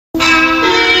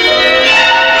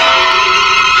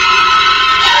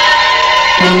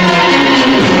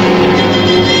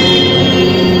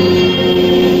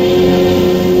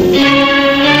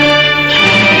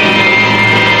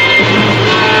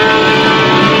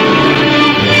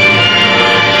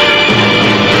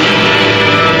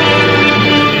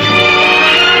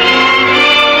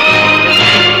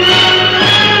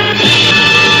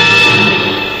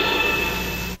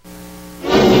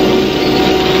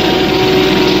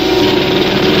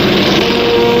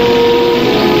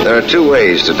Two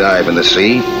ways to dive in the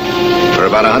sea. For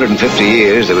about 150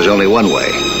 years, there was only one way.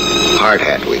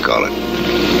 Hardhat, we call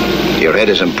it. Your head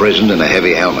is imprisoned in a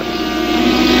heavy helmet.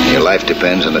 Your life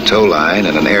depends on a tow line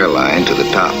and an air line to the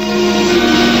top.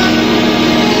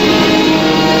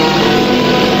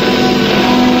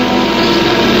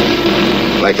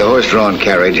 Like the horse-drawn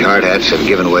carriage, hardhats have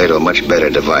given way to a much better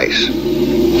device.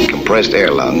 Compressed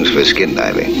air lungs for skin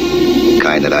diving, the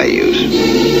kind that I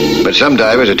use. But some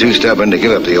divers are too stubborn to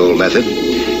give up the old method,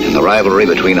 and the rivalry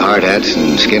between hardhats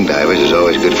and skin divers is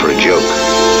always good for a joke.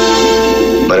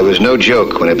 But it was no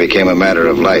joke when it became a matter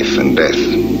of life and death.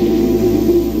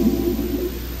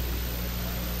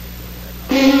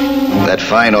 That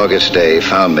fine August day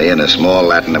found me in a small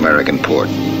Latin American port.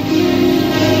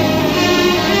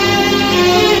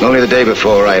 Only the day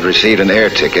before, I had received an air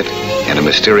ticket and a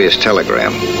mysterious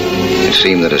telegram. It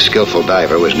seemed that a skillful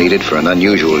diver was needed for an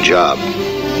unusual job.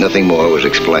 Nothing more was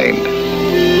explained.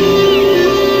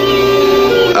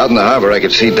 Out in the harbor, I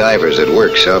could see divers at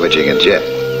work salvaging a jet.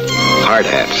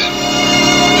 Hardhats.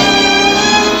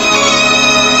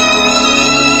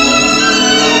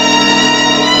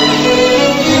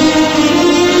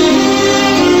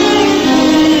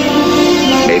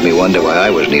 Made me wonder why I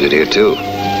was needed here, too.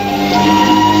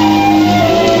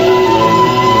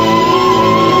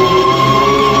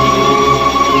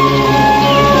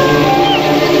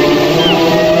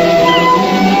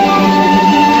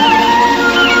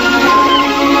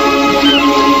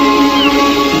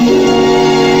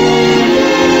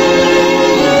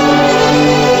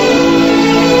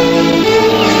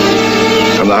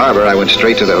 I went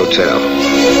straight to the hotel.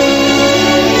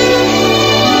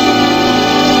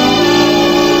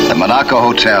 The Monaco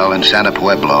Hotel in Santa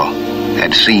Pueblo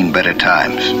had seen better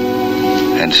times.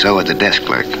 And so had the desk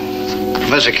clerk.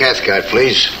 Professor Cathcart,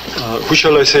 please. Who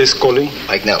shall I say is calling?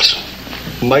 Mike Nelson.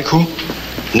 Mike who?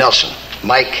 Nelson.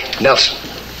 Mike Nelson.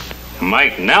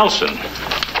 Mike Nelson?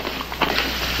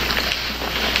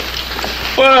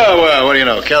 Well, what do you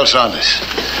know? Kel Saunders.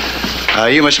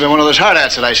 You must have been one of those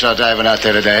hardhats that I saw diving out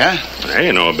there today, huh? Hey,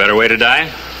 you know a better way to die?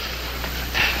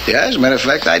 Yeah, as a matter of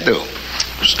fact, I do.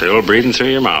 Still breathing through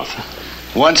your mouth.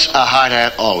 Once a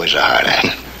hardhat, always a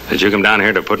hardhat. Did you come down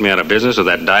here to put me out of business with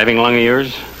that diving lung of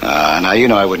yours? Now, you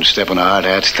know I wouldn't step on a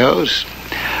hardhat's toes.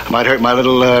 I might hurt my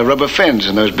little rubber fins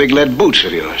and those big lead boots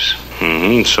of yours.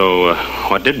 Mm-hmm. So,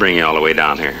 what did bring you all the way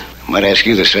down here? I might ask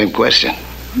you the same question.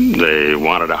 They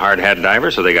wanted a hardhat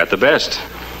diver, so they got the best.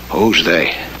 Who's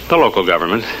they? The local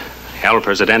government. El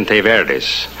Presidente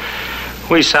Verdes.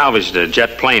 We salvaged a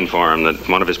jet plane for him that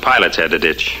one of his pilots had to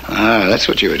ditch. Ah, that's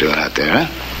what you were doing out there,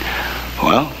 huh?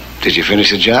 Well, did you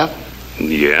finish the job?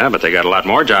 Yeah, but they got a lot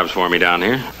more jobs for me down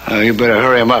here. Oh, you better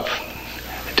hurry them up.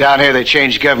 Down here, they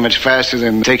change governments faster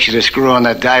than it takes you to screw on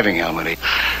that diving helmet.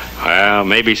 Well,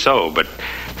 maybe so, but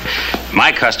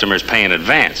my customers pay in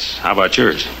advance. How about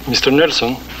yours? Mr.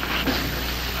 Nelson?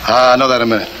 I know that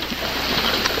in a minute.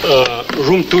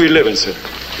 Room 211, sir.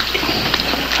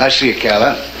 I see you, Cal,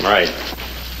 huh? Right.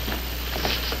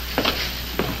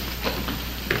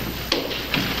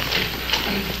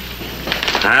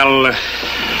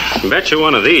 I'll bet you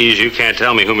one of these you can't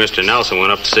tell me who Mr. Nelson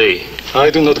went up to see. I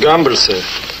do not gamble, sir.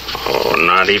 Oh,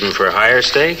 not even for higher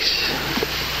stakes?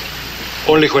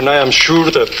 Only when I am sure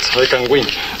that I can win.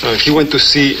 He went to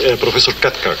see Professor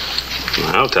Cathcart.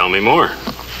 Well, tell me more.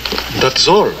 That's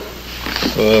all.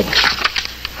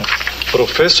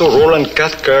 Professor Roland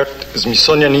Cathcart,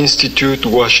 Smithsonian Institute,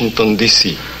 Washington,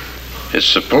 D.C. It's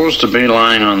supposed to be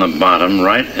lying on the bottom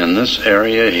right in this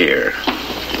area here.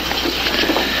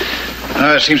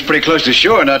 It seems pretty close to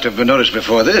shore not to have been noticed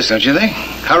before this, don't you think?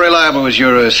 How reliable is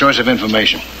your source of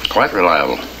information? Quite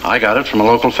reliable. I got it from a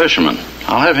local fisherman.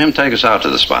 I'll have him take us out to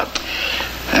the spot.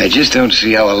 I just don't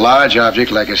see how a large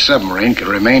object like a submarine could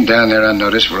remain down there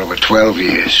unnoticed for over 12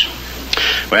 years.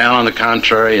 Well, on the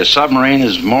contrary, a submarine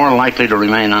is more likely to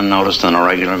remain unnoticed than a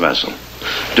regular vessel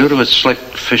due to its slick,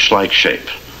 fish-like shape.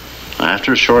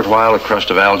 After a short while, a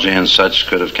crust of algae and such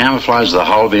could have camouflaged the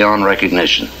hull beyond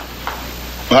recognition.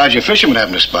 Well, how'd your fisherman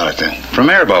happen to spot it then? From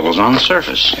air bubbles on the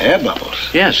surface. Air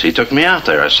bubbles? Yes, he took me out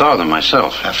there. I saw them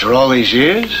myself. After all these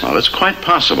years? Well, it's quite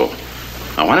possible.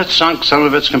 Now, when it sunk, some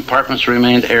of its compartments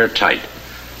remained airtight.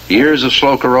 Years of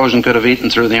slow corrosion could have eaten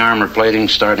through the armor plating,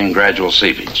 starting gradual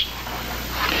seepage.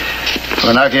 For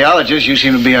an archaeologist, you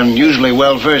seem to be unusually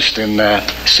well-versed in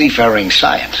seafaring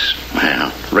science.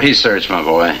 Well, research, my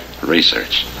boy,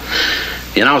 research.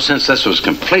 You know, since this was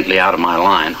completely out of my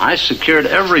line, I secured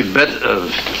every bit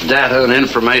of data and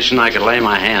information I could lay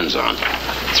my hands on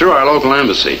through our local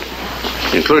embassy,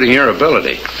 including your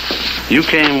ability. You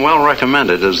came well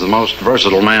recommended as the most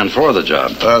versatile man for the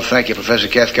job. Well, thank you, Professor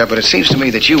Cathcart, but it seems to me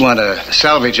that you want a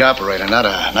salvage operator, not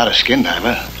a skin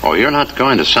diver. Oh, you're not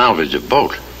going to salvage a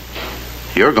boat.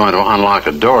 You're going to unlock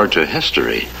a door to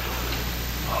history.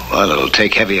 Well, it'll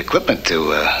take heavy equipment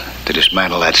to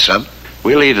dismantle that sub.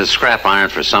 We leave the scrap iron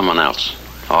for someone else.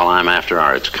 All I'm after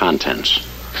are its contents.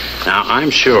 Now, I'm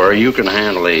sure you can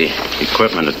handle the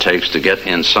equipment it takes to get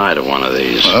inside of one of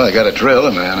these. Well, I got a drill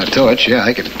and a torch. Yeah,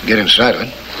 I could get inside of it.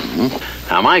 Mm-hmm.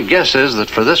 Now, my guess is that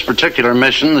for this particular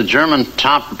mission, the German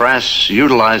top brass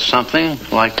utilized something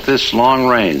like this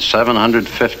long-range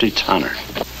 750-tonner.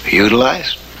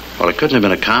 Utilized? Well, it couldn't have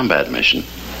been a combat mission.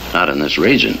 Not in this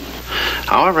region.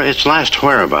 However, its last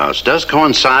whereabouts does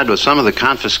coincide with some of the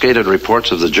confiscated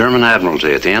reports of the German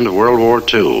Admiralty at the end of World War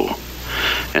II,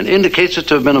 and indicates it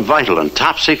to have been a vital and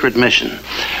top-secret mission.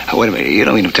 Oh, wait a minute. You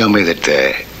don't mean to tell me that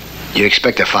you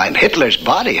expect to find Hitler's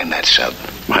body in that sub?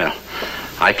 Well,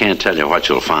 I can't tell you what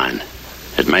you'll find.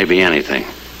 It may be anything.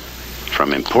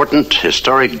 From important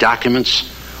historic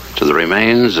documents to the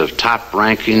remains of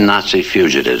top-ranking Nazi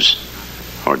fugitives,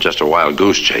 or just a wild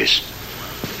goose chase.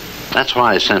 That's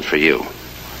why I sent for you.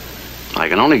 I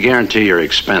can only guarantee your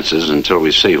expenses until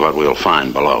we see what we'll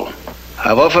find below.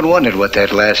 I've often wondered what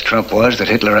that last trump was that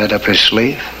Hitler had up his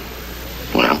sleeve.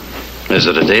 Well, is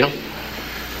it a deal?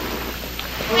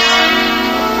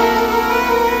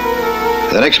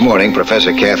 The next morning,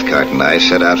 Professor Cathcart and I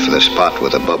set out for the spot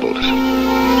with the bubbles.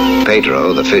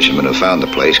 Pedro, the fisherman who found the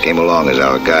place, came along as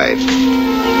our guide.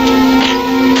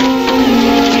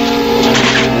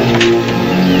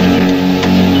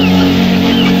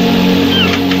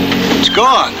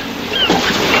 Gone.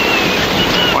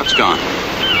 What's gone?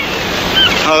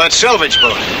 Oh, that salvage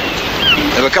boat.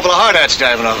 There were a couple of Hardhats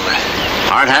diving over there.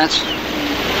 Hardhats?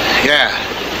 Yeah.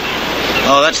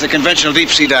 Oh, that's the conventional deep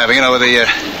sea diving, you know, with the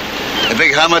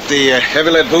big helmet, the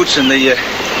heavy lead boots, and the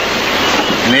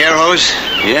air hose.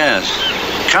 Yes.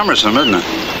 Cumbersome, isn't it?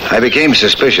 I became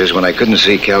suspicious when I couldn't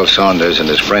see Cal Saunders and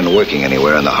his friend working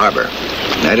anywhere in the harbor.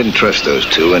 I didn't trust those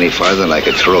two any farther than I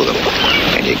could throw them.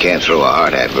 And you can't throw a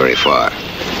hard hat very far.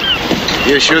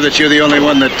 You're sure that you're the only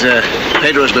one that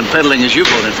Pedro's been peddling his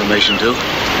U-boat information to?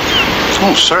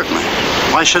 Oh, certainly.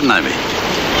 Why shouldn't I be?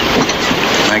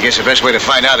 I guess the best way to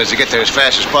find out is to get there as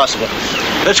fast as possible.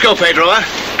 Let's go, Pedro, huh?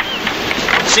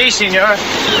 Si, senor.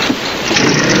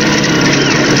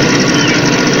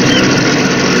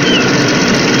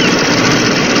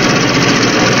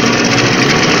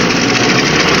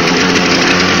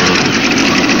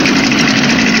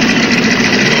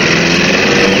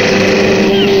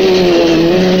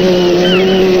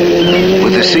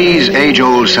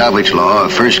 Age-old salvage law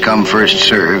of first come, first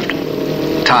served,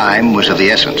 time was of the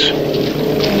essence.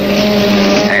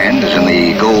 And, as in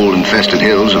the gold-infested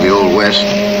hills of the Old West,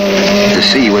 the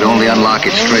sea would only unlock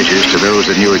its treasures to those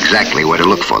that knew exactly where to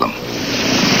look for them.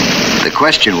 The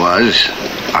question was,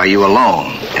 are you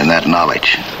alone in that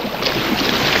knowledge?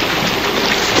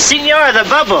 Senor, the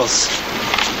bubbles.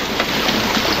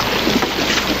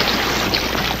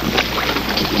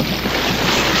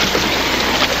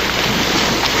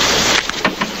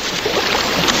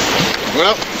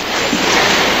 Well,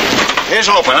 here's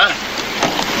hoping, huh?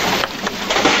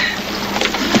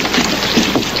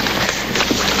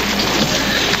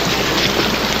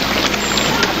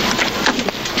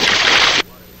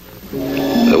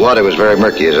 The water was very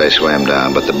murky as I swam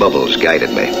down, but the bubbles guided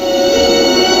me.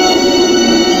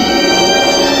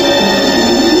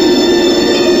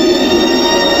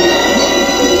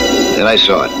 Then I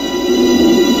saw it.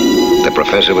 The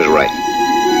professor was right.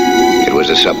 It was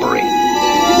a submarine.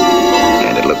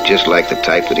 And it looked just like the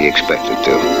type that he expected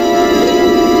to.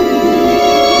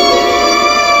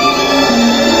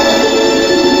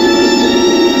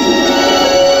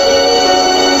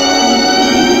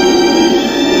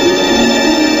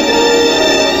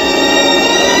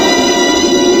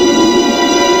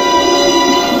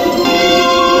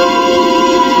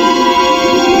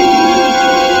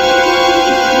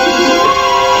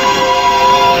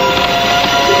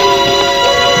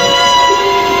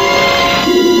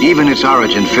 Even its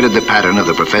origin fitted the pattern of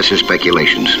the professor's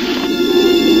speculations.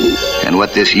 And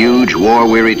what this huge,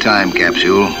 war-weary time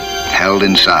capsule held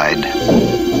inside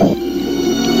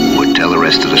would tell the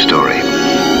rest of the story.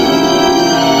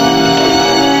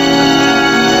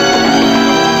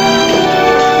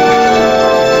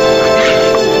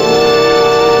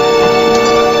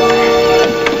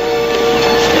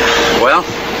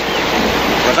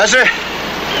 Professor?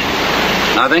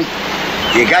 Nothing?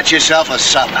 You got yourself a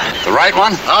sub. The right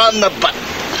one? On the button.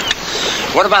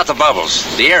 What about the bubbles?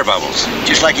 The air bubbles?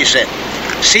 Just like you said.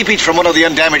 Seepage from one of the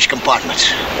undamaged compartments.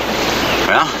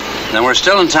 Well, then we're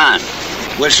still in time.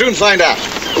 We'll soon find out.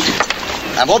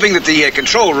 I'm hoping that the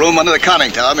control room under the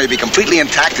conning tower may be completely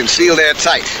intact and sealed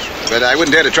airtight. But I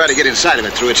wouldn't dare to try to get inside of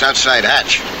it through its outside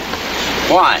hatch.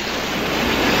 Why?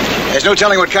 There's no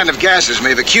telling what kind of gases may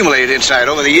have accumulated inside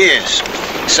over the years.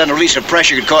 The sudden release of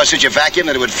pressure could cause such a vacuum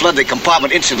that it would flood the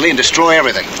compartment instantly and destroy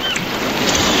everything.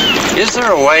 Is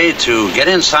there a way to get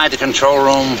inside the control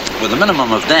room with a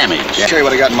minimum of damage? Yeah, I'll tell you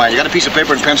what I got in mind. You got a piece of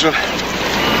paper and pencil?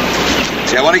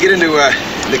 See, I want to get into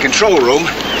the control room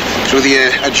through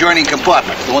the adjoining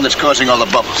compartment, the one that's causing all the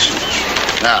bubbles.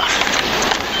 Now,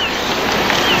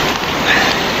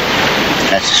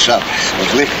 that's the sub,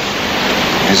 supposedly.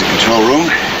 There's the control room,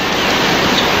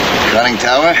 conning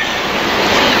tower.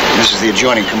 This is the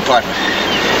adjoining compartment.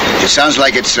 It sounds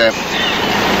like it's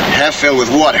half filled with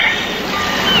water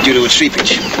due to its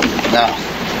seepage. Now,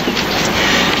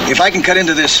 if I can cut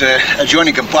into this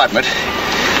adjoining compartment,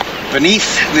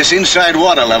 beneath this inside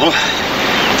water level,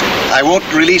 I won't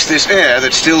release this air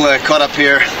that's still caught up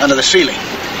here under the ceiling.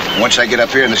 Once I get up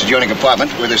here in this adjoining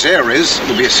compartment, where this air is,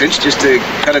 it'll be a cinch just to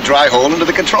cut a dry hole into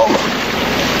the control room.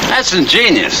 That's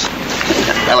ingenious.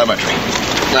 Elementary.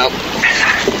 Now,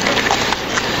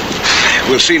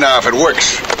 we'll see now if it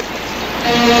works.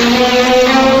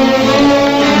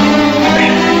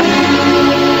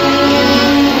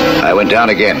 I went down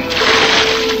again.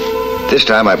 This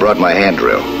time I brought my hand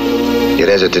drill. It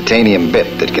has a titanium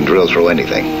bit that can drill through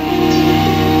anything.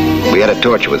 We had a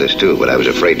torch with us, too, but I was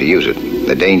afraid to use it.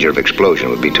 The danger of explosion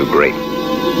would be too great.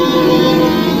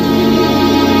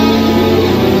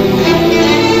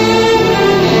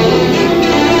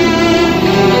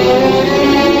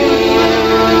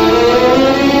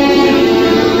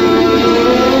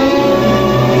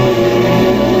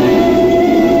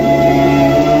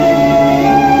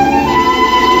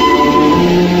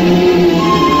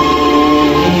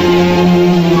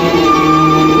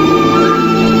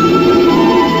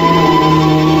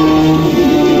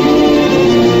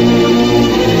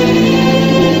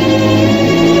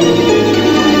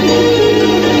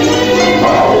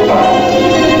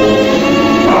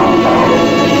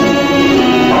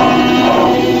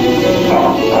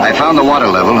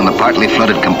 Partly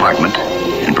flooded compartment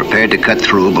and prepared to cut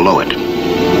through below it.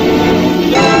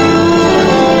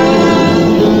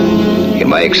 In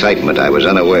my excitement, I was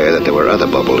unaware that there were other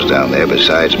bubbles down there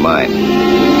besides mine.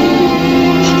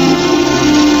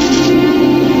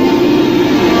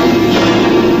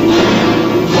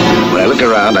 When I looked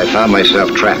around, I found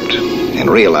myself trapped and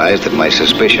realized that my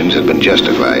suspicions had been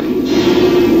justified.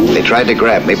 They tried to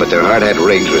grab me, but their hard-hat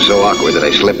rigs were so awkward that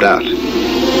I slipped out.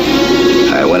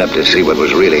 I went up to see what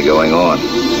was really going on.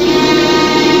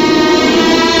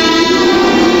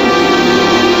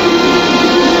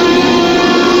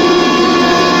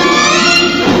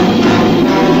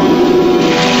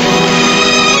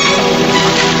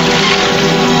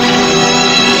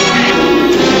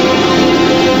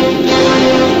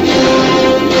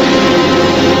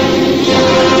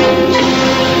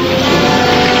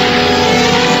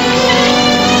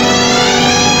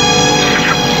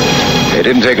 It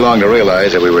didn't take long to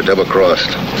realize that we were double-crossed.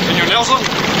 Senor Nelson,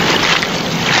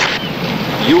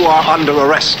 you are under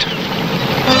arrest.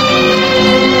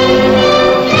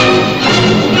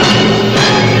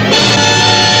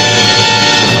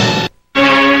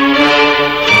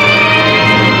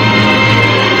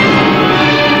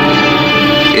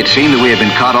 It seemed that we had been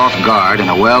caught off guard in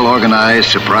a well-organized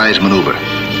surprise maneuver,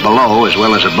 below as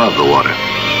well as above the water.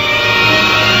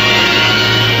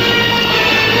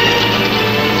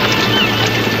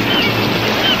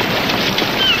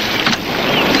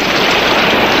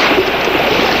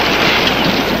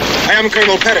 I am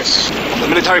Colonel Perez, the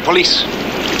military police.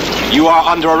 You are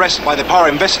under arrest by the power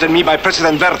invested in me by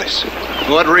President Verdes.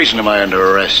 For what reason am I under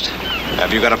arrest?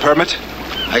 Have you got a permit?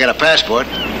 I got a passport.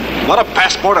 Not a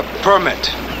passport, a permit.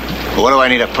 But what do I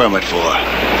need a permit for?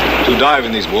 To dive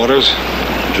in these waters.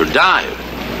 To dive?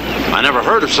 I never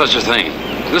heard of such a thing.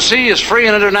 The sea is free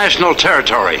and international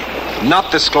territory.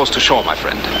 Not this close to shore, my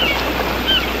friend.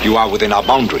 You are within our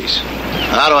boundaries.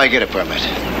 How do I get a permit?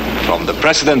 From the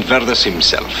President Verdes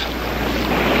himself.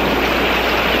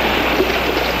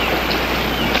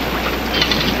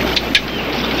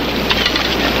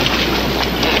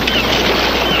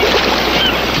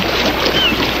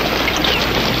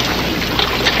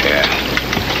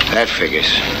 That figures.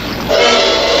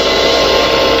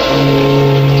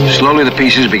 Slowly the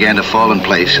pieces began to fall in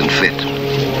place and fit.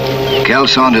 Cal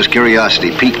Saunders'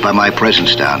 curiosity, piqued by my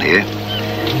presence down here,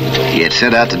 He had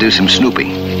set out to do some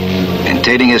snooping, and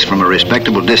taking us from a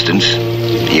respectable distance,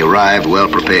 he arrived well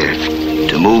prepared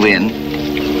to move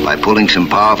in by pulling some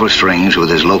powerful strings with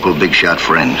his local big shot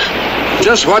friends.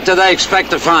 Just what do they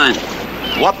expect to find?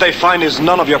 What they find is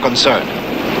none of your concern.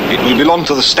 It will belong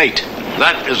to the state.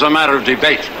 That is a matter of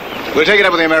debate. We'll take it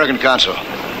up with the American consul.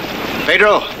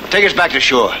 Pedro, take us back to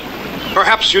shore.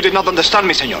 Perhaps you did not understand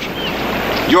me, senor.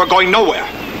 You are going nowhere.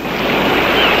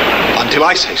 Until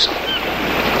I say so.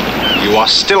 You are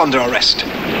still under arrest.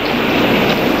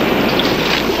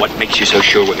 What makes you so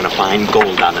sure we're going to find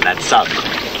gold down in that sub?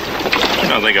 You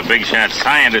don't think a big shot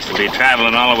scientist will be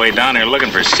traveling all the way down here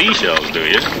looking for seashells, do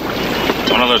you?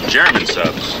 One of those German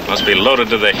subs. Must be loaded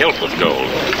to the hilt with gold.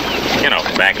 You know,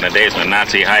 back in the days when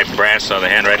Nazi high brass saw the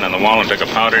handwriting on the wall and took a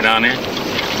powder down here.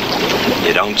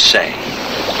 You don't say.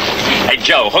 Hey,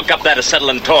 Joe, hook up that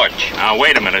acetylene torch. Now,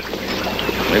 wait a minute.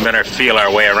 We better feel our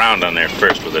way around on there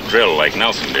first with a drill like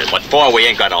Nelson did. What for? We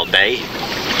ain't got all day.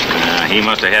 He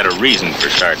must have had a reason for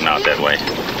starting out that way.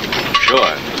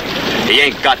 Sure. He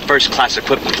ain't got first-class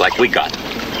equipment like we got.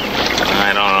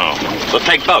 I don't know. We'll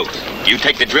take both. You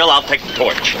take the drill, I'll take the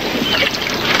torch.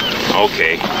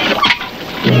 Okay.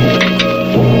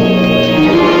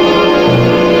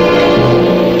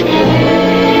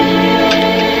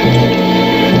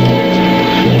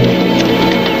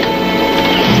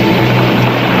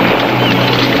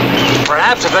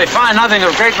 Perhaps if they find nothing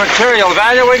of great material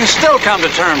value, we can still come to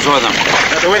terms with them.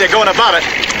 That's the way they're going about it.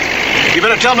 You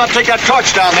better tell them not to take that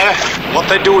torch down there. What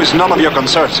they do is none of your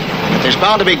concerns. There's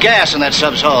bound to be gas in that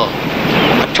sub's hull.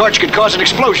 A torch could cause an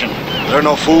explosion. They're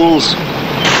no fools.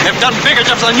 They've done bigger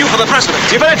jobs than you for the president.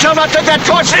 You better tell them not to take that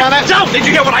torch down there. Down! Did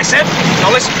you hear what I said?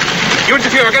 Now listen. You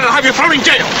interfere again, I'll have you thrown in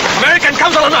jail. American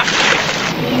counsel or not.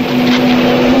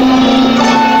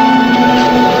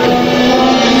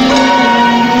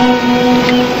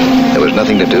 There was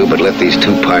nothing to do but let these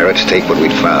two pirates take what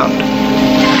we'd found.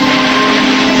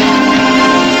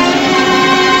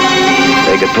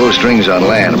 They could pull strings on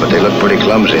land, but they looked pretty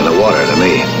clumsy in the water to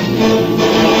me.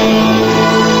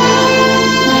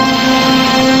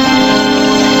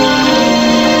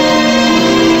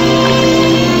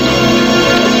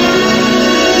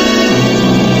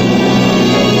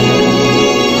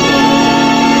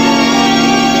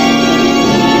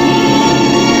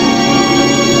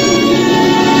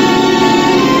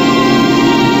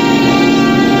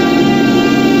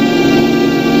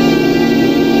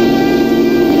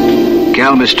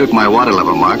 Cal mistook my water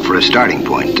level mark for a starting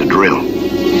point to drill.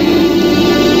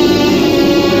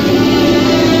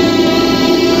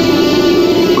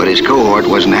 But his cohort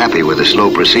wasn't happy with the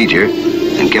slow procedure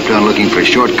and kept on looking for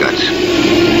shortcuts.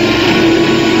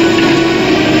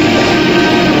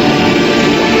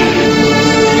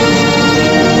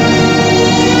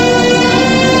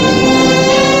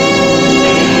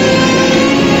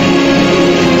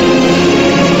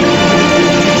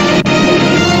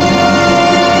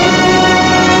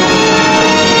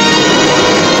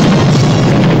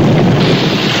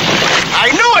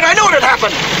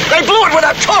 They blew it with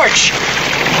a torch.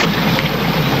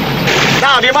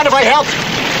 Now, do you mind if I help?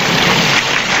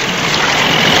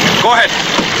 Go ahead.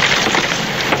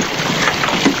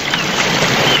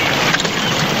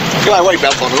 Get my weight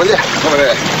belt for me, will you? Over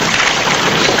there.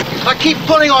 I keep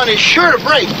pulling on his shirt to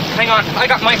break. Hang on, I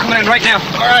got mine coming in right now.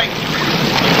 All right.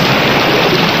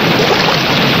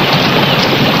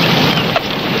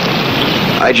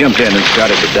 I jumped in and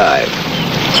started to dive,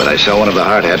 but I saw one of the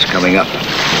Hardhats coming up.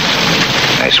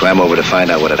 I swam over to find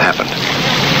out what had happened.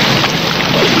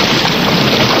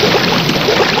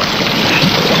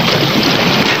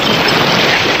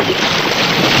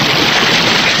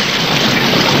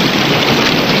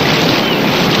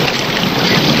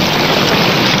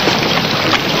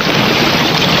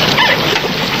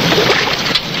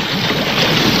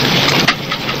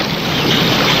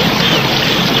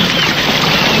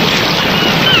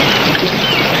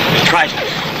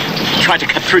 Tried to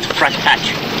cut through the front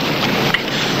hatch.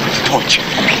 Torch.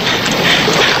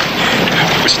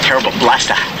 It was a terrible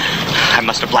blast. I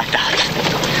must have blacked out.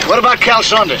 What about Cal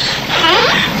Saunders?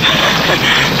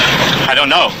 I don't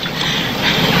know.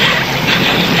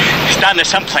 He's down there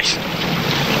someplace.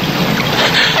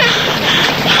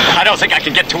 I don't think I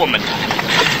can get to him.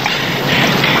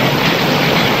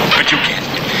 But you can.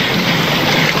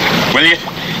 Will you?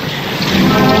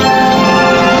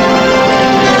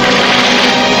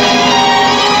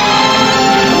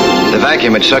 The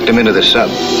vacuum had sucked him into the sub.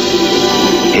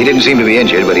 He didn't seem to be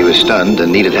injured, but he was stunned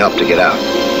and needed help to get out.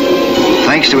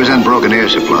 Thanks to his unbroken air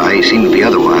supply, he seemed to be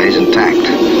otherwise intact.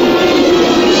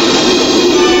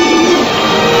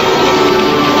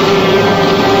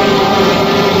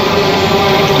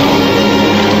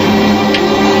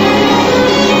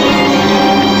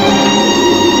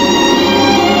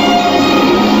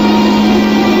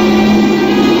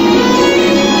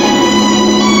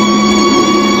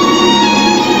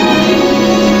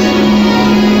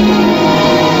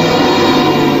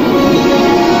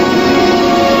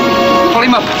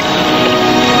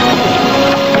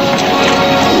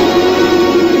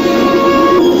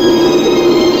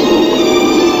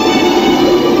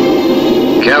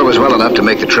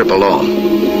 trip alone.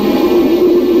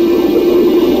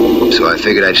 So I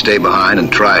figured I'd stay behind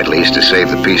and try at least to save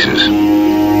the pieces.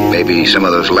 Maybe some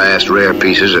of those last rare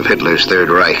pieces of Hitler's Third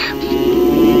Reich.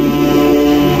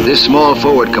 This small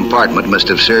forward compartment must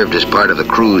have served as part of the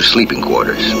crew's sleeping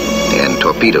quarters and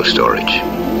torpedo storage.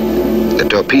 The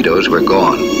torpedoes were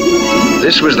gone.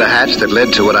 This was the hatch that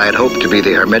led to what I had hoped to be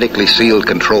the hermetically sealed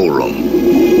control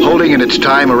room, holding in its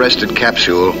time-arrested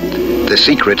capsule the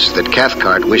secrets that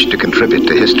Cathcart wished to contribute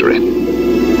to history.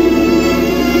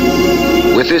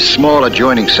 With this small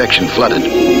adjoining section flooded,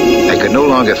 I could no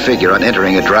longer figure on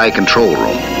entering a dry control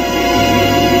room.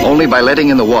 Only by letting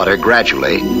in the water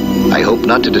gradually, I hoped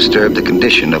not to disturb the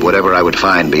condition of whatever I would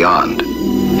find beyond.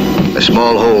 A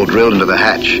small hole drilled into the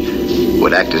hatch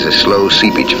would act as a slow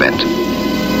seepage vent.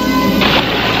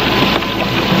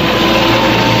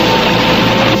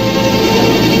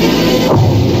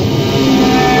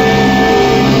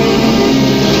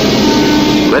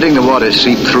 Letting the water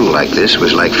seep through like this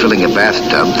was like filling a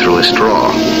bathtub through a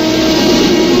straw.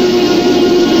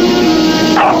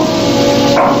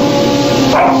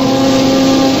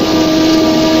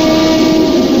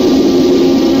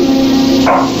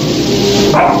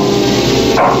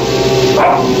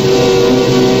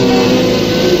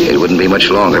 It wouldn't be much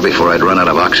longer before I'd run out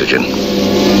of oxygen.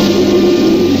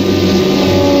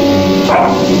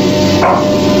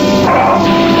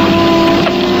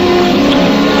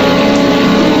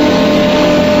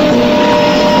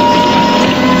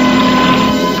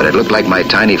 But it looked like my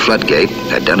tiny floodgate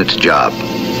had done its job,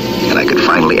 and I could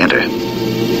finally enter.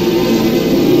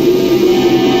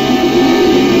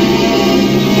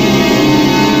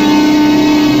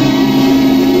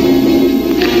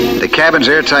 The cabin's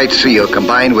airtight seal,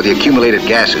 combined with the accumulated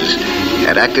gases,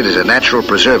 had acted as a natural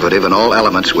preservative in all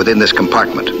elements within this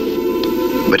compartment.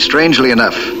 But strangely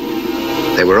enough,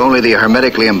 they were only the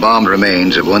hermetically embalmed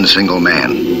remains of one single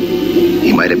man.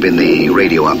 He might have been the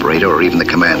radio operator or even the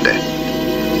commander.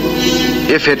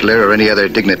 If Hitler or any other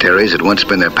dignitaries had once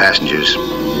been their passengers,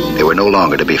 they were no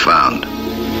longer to be found.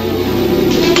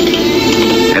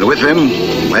 And with them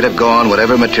might have gone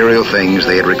whatever material things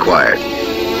they had required,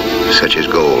 such as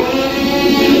gold.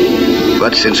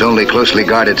 But since only closely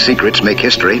guarded secrets make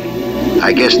history,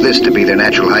 I guessed this to be their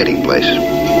natural hiding place.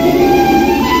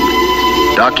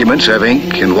 Documents have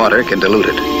ink and water can dilute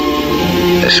it.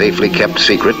 A safely kept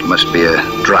secret must be a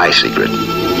dry secret,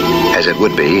 as it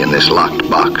would be in this locked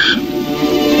box.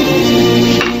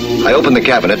 I opened the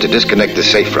cabinet to disconnect the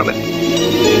safe from it.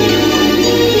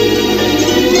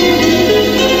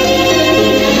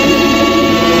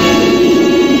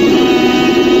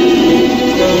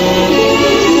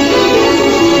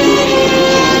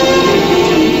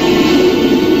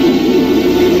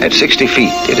 At 60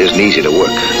 feet, it isn't easy to work,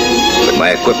 but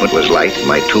my equipment was light and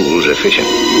my tools efficient.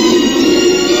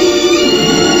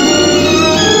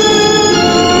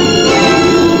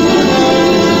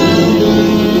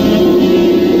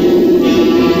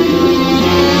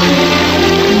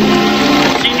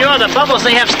 The bubbles,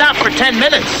 they have stopped for 10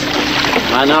 minutes.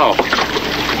 I know.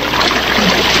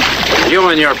 You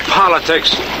and your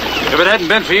politics. If it hadn't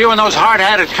been for you and those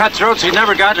hard-hatted cutthroats, he'd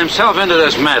never gotten himself into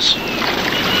this mess.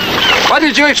 What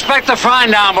did you expect to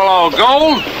find down below?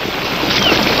 Gold?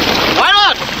 Why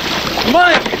not?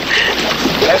 Money.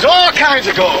 There's all kinds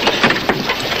of gold.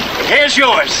 Here's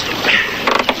yours.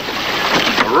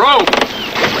 A rope.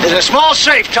 There's a small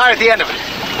safe tied at the end of it.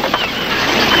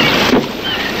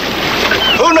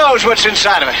 Who knows what's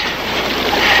inside of it?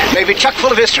 Maybe chock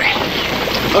full of history.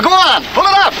 Well, go on, pull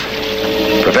it up.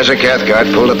 Professor Cathcart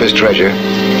pulled up his treasure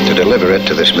to deliver it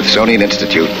to the Smithsonian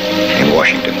Institute in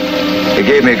Washington. It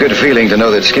gave me a good feeling to know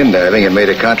that skin diving had made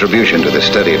a contribution to the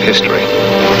study of history.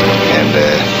 And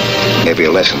maybe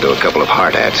a lesson to a couple of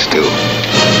Hardhats, too.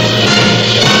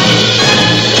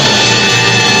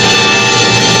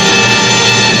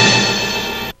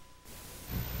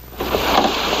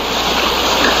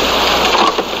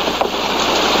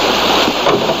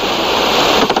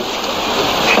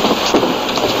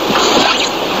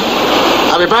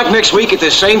 I'll be back next week at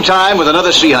this same time with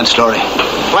another sea hunt story.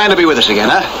 Plan to be with us again,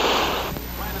 huh?